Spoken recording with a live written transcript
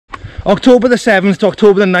October the 7th to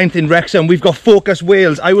October the 9th in Wrexham, we've got Focus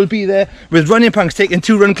Wales. I will be there with running punks taking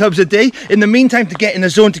 2 run clubs a day. In the meantime, to get in the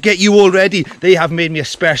zone, to get you all ready, they have made me a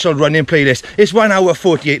special running playlist. It's 1 hour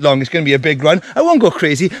 48 long. It's going to be a big run. I won't go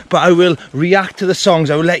crazy, but I will react to the songs.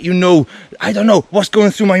 I will let you know, I don't know, what's going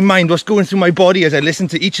through my mind, what's going through my body as I listen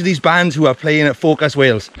to each of these bands who are playing at Focus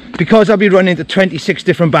Wales. Because I'll be running to 26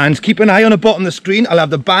 different bands, keep an eye on the bottom of the screen. I'll have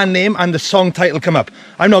the band name and the song title come up.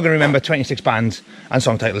 I'm not going to remember 26 bands and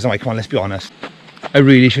song titles, am I? Come on, let's be honest. I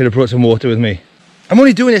really should have brought some water with me. I'm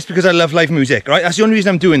only doing this because I love live music, right? That's the only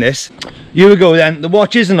reason I'm doing this. Here we go then. The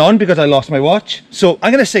watch isn't on because I lost my watch. So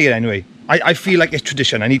I'm going to say it anyway. I feel like it's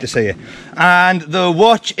tradition. I need to say it. And the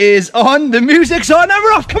watch is on. The music's on. And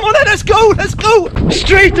we're off. Come on then. Let's go. Let's go.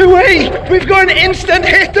 Straight away. We've got an instant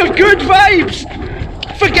hit of good vibes.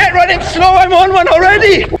 Forget running slow, I'm on one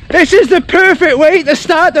already. This is the perfect way to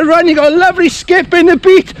start the run. You've got a lovely skip in the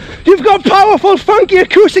beat. You've got powerful, funky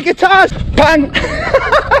acoustic guitars. Bang!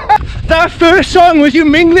 That first song was you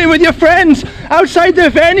mingling with your friends outside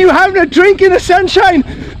the venue, having a drink in the sunshine.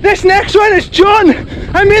 This next one is John.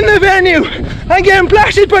 I'm in the venue. I'm getting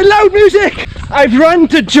blasted by loud music. I've run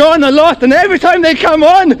to John a lot, and every time they come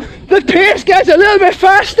on, the pace gets a little bit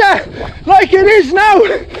faster, like it is now.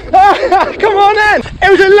 Come on then.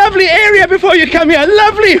 It was a lovely area before you come here.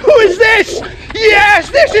 Lovely. Who is this? Yes,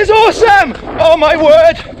 this is awesome. Oh my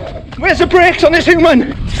word. Where's the brakes on this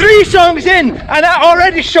human? 3 songs in, and that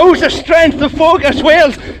already shows the strength of Focus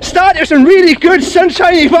Wales. Started with some really good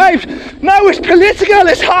sunshiny vibes. Now it's political,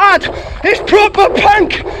 it's hard, it's proper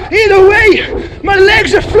punk. Either way, my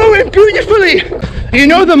legs are flowing beautifully. You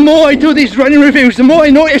know, the more I do these running reviews, the more I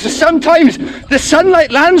notice that sometimes the sunlight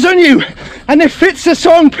lands on you and it fits the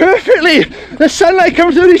song perfectly. The sunlight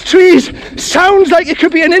comes through these trees, sounds like it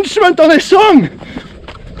could be an instrument on this song.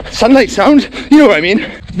 Sunlight sound, you know what I mean.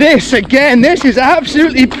 This again, this is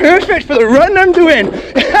absolutely perfect for the run I'm doing.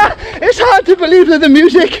 It's hard to believe that the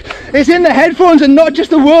music is in the headphones and not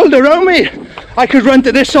just the world around me. I could run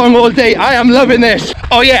to this song all day. I am loving this.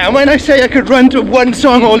 Oh yeah, and when I say I could run to one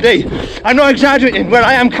song all day, I'm not exaggerating. Well,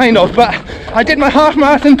 I am kind of, but I did my half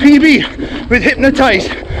marathon PB with Hypnotised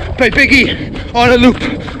by Biggie on a loop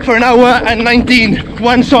for 1 hour and 19.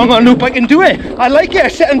 One song on loop. I can do it. I like it. I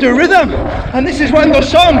set them to rhythm, and this is one of those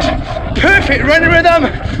songs. Perfect running rhythm.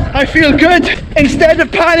 I feel good. Instead of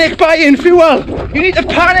panic buying fuel, you need to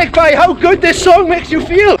panic buy how good this song makes you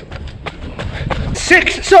feel.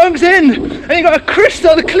 6 songs in, and you got a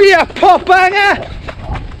crystal clear pop banger.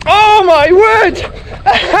 Oh my word!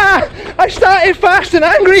 I started fast and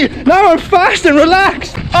angry, now I'm fast and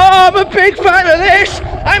relaxed. Oh, I'm a big fan of this.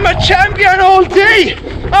 I'm a champion all day.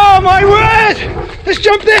 Oh my word! Let's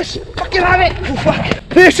jump this. Fucking have it. Oh fuck.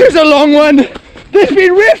 This is a long one. There's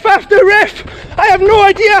been riff after riff. I have no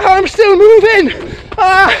idea how I'm still moving.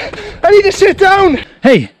 I need to sit down.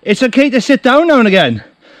 Hey, it's okay to sit down now and again.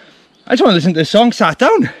 I just want to listen to this song sat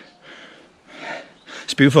down.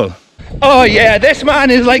 It's beautiful. Oh yeah, this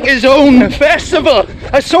man is like his own festival.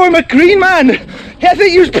 I saw him at Green Man. I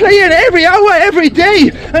think he was playing every hour, every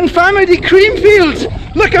day. And Family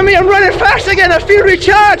Creamfields. Look at me, I'm running fast again. I feel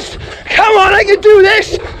recharged. Come on, I can do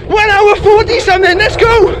this. 1 hour 40 something, let's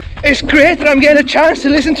go. It's great that I'm getting a chance to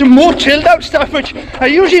listen to more chilled out stuff, which I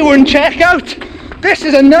usually wouldn't check out. This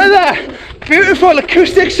is another beautiful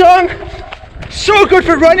acoustic song. So good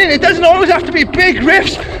for running. It doesn't always have to be big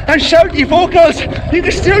riffs and shouty vocals. You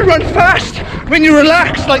can still run fast when you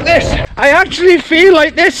relax like this. I actually feel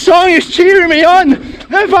like this song is cheering me on.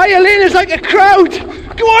 The violin is like a crowd.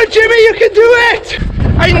 Go on Jimmy, you can do it.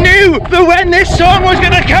 I knew that when this song was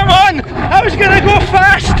going to come on, I was going to go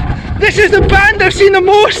fast. This is the band I've seen the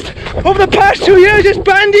most over the past 2 years. It's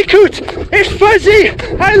Bandicoot. It's Fuzzy.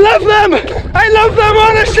 I love them. I love them,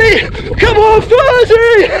 honestly. Come on,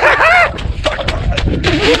 Fuzzy.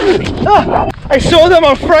 I saw them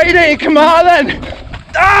on Friday in Carmarthen.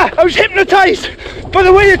 I was hypnotised by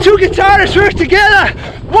the way the 2 guitarists work together.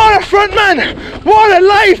 What a frontman. What a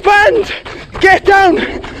live band. Get down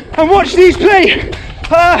and watch these play.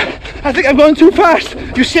 I think I'm going too fast,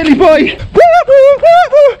 you silly boy.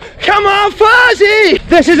 Come on, Fuzzy!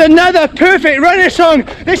 This is another perfect runner song.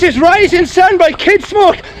 This is Rising Sun by Kid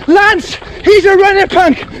Smoke. Lance, he's a runner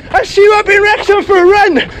punk. I see you up in Wrexham for a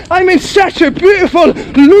run. I'm in such a beautiful,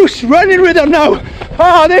 loose running rhythm now.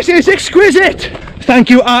 Oh, this is exquisite. Thank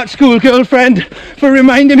you, art school girlfriend, for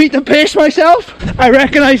reminding me to pace myself. I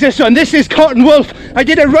recognise this one. This is Cotton Wolf. I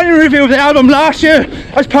did a running review of the album last year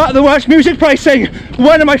as part of the Welsh Music Prize thing.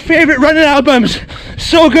 One of my favourite running albums.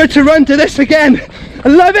 So good to run to this again. I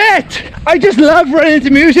love it. I just love running to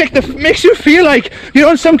music that makes you feel like you're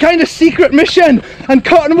on some kind of secret mission, and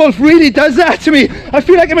Cotton Wolf really does that to me. I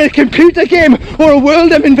feel like I'm in a computer game or a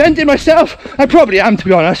world I'm inventing myself. I probably am, to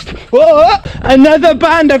be honest. Whoa, another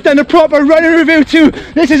band I've done a proper running review to.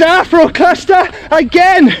 This is Afro Cluster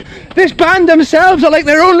again. This band themselves are like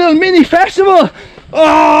their own little mini festival.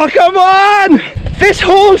 Oh, come on! This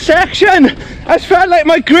whole section has felt like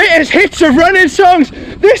my greatest hits of running songs.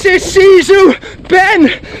 This is Sisu, Ben.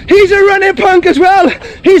 He's a running punk as well.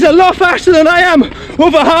 He's a lot faster than I am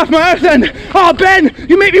over half marathon. Oh, Ben,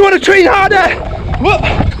 you make me want to train harder. Whoop.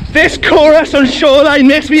 This chorus on Shoreline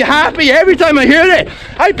makes me happy every time I hear it.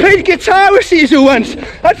 I played guitar with Sisu once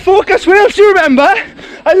at Focus Wales, do you remember?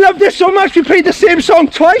 I love this so much. We played the same song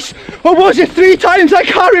twice, or was it 3 times? I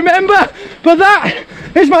can't remember. But that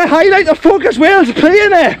is my highlight of Focus Wales,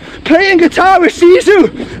 playing guitar with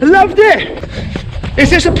Sisu. I loved it. Is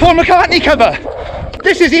this a Paul McCartney cover?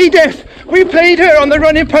 This is Edith. We played her on the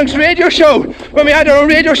Running Punks radio show when we had our own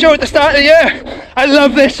radio show at the start of the year. I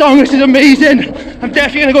love this song. This is amazing. I'm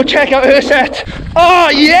definitely gonna go check out her set. Oh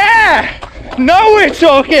yeah! Now we're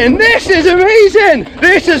talking. This is amazing.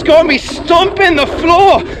 This has got me stomping the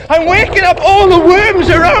floor. I'm waking up all the worms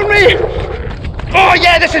around me. Oh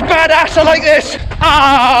yeah, this is badass. I like this.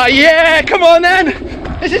 Ah yeah, come on then.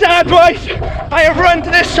 This is Advice. I have run to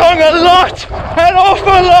this song a lot, an awful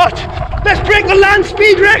lot. Let's break the land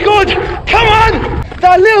speed record. Come on.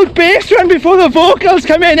 That little bass run before the vocals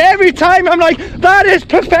come in, every time I'm like, that is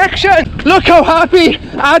perfection. Look how happy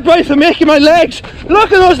Advice are making my legs.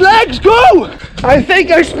 Look at those legs go. I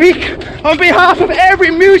think I speak on behalf of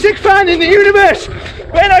every music fan in the universe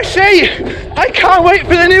when I say I can't wait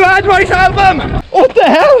for the new Advice album. What the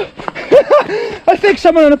hell? I think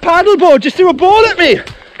someone on a paddleboard just threw a ball at me.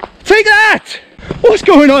 Take that. What's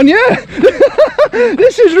going on here?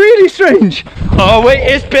 This is really strange. Oh wait,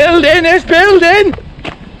 it's building, it's building.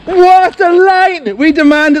 What a line! We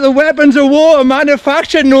demand that the weapons of war are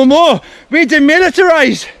manufactured no more. We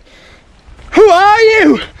demilitarize. Who are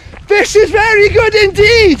you? This is very good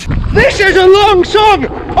indeed. This is a long song.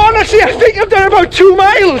 Honestly, I think I've done about 2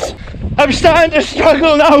 miles. I'm starting to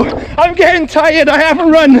struggle now. I'm getting tired. I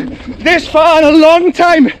haven't run this far in a long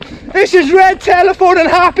time. This is Red Telephone and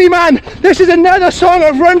Happy Man. This is another song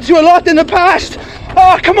I've run to a lot in the past.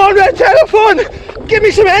 Oh, come on, Red Telephone. Give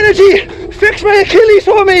me some energy. Fix my Achilles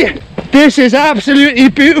for me. This is absolutely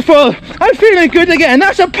beautiful. I'm feeling good again.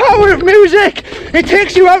 That's the power of music. It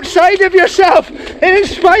takes you outside of yourself. It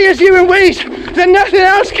inspires you in ways that nothing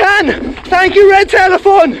else can. Thank you, Red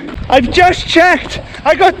Telephone. I've just checked.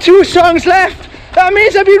 I got 2 songs left. That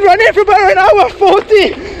means I've been running for about 1 hour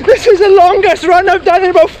 40. This is the longest run I've done in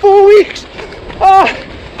about 4 weeks. Oh,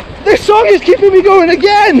 this song is keeping me going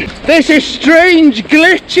again. This is strange,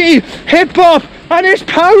 glitchy hip hop, and it's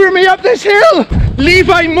powering me up this hill.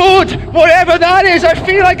 Levi mode, whatever that is, I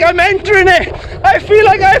feel like I'm entering it. I feel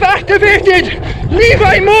like I've activated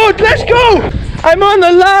Levi mode. Let's go. I'm on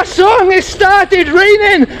the last song. It started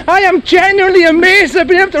raining. I am genuinely amazed I've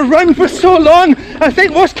been able to run for so long. I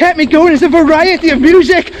think what's kept me going is a variety of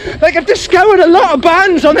music. Like, I've discovered a lot of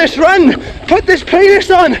bands on this run. Put this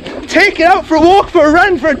playlist on, take it out for a walk, for a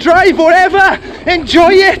run, for a drive, whatever.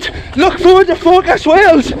 Enjoy it. Look forward to Focus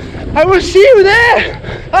Wales. I will see you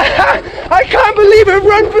there. I can't believe I've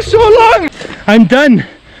run for so long. I'm done.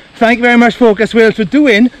 Thank you very much, Focus Wales, for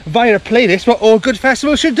doing via a playlist what all good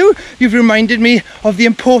festivals should do. You've reminded me of the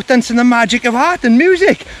importance and the magic of art and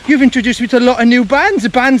music. You've introduced me to a lot of new bands,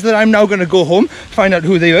 bands that I'm now going to go home, find out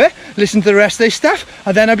who they were, listen to the rest of their stuff,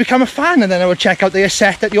 and then I become a fan, and then I will check out their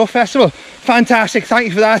set at your festival. Fantastic, thank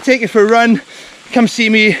you for that. Take it for a run. Come see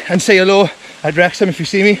me and say hello at Wrexham if you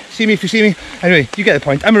see me. See me if you see me. Anyway, you get the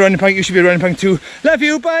point. I'm a running punk, you should be a running punk too. Love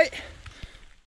you, bye.